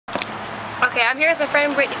Okay, I'm here with my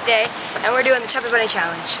friend Brittany today, and we're doing the Chubby Bunny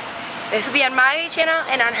Challenge. This will be on my channel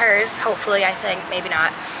and on hers, hopefully, I think, maybe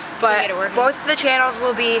not. But both of the channels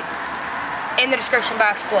will be in the description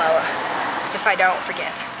box below, if I don't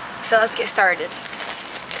forget. So let's get started.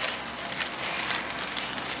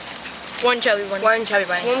 One Chubby Bunny. One Chubby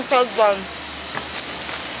Bunny. One Chubby Bunny.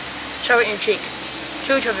 Shove it in your cheek.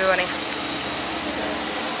 Two Chubby Bunny.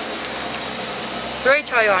 Three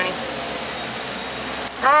Chubby Bunny.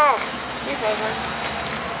 Oh. You're Chubby Bunny.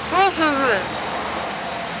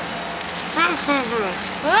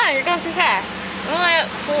 Hold on, you're going too fast. I'm only at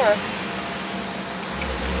 4.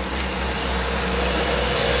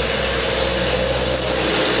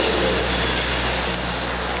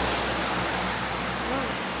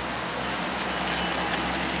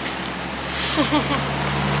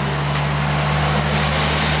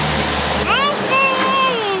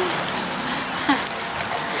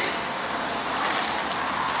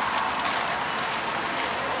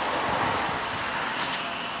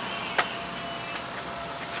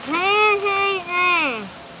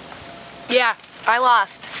 Yeah, I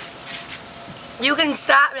lost. You can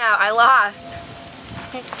stop now. I lost.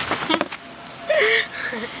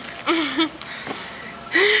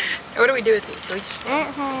 What do we do with these? So we just throw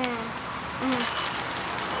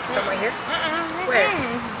them right here? Where?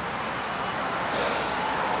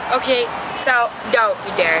 Okay, so don't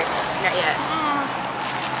you dare. Not yet.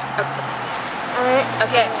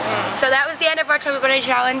 Okay, so that was the end of our Chubby Bunny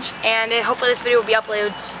Challenge, and hopefully this video will be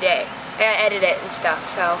uploaded today. And I edit it and stuff,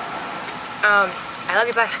 so I love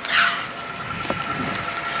you, bye.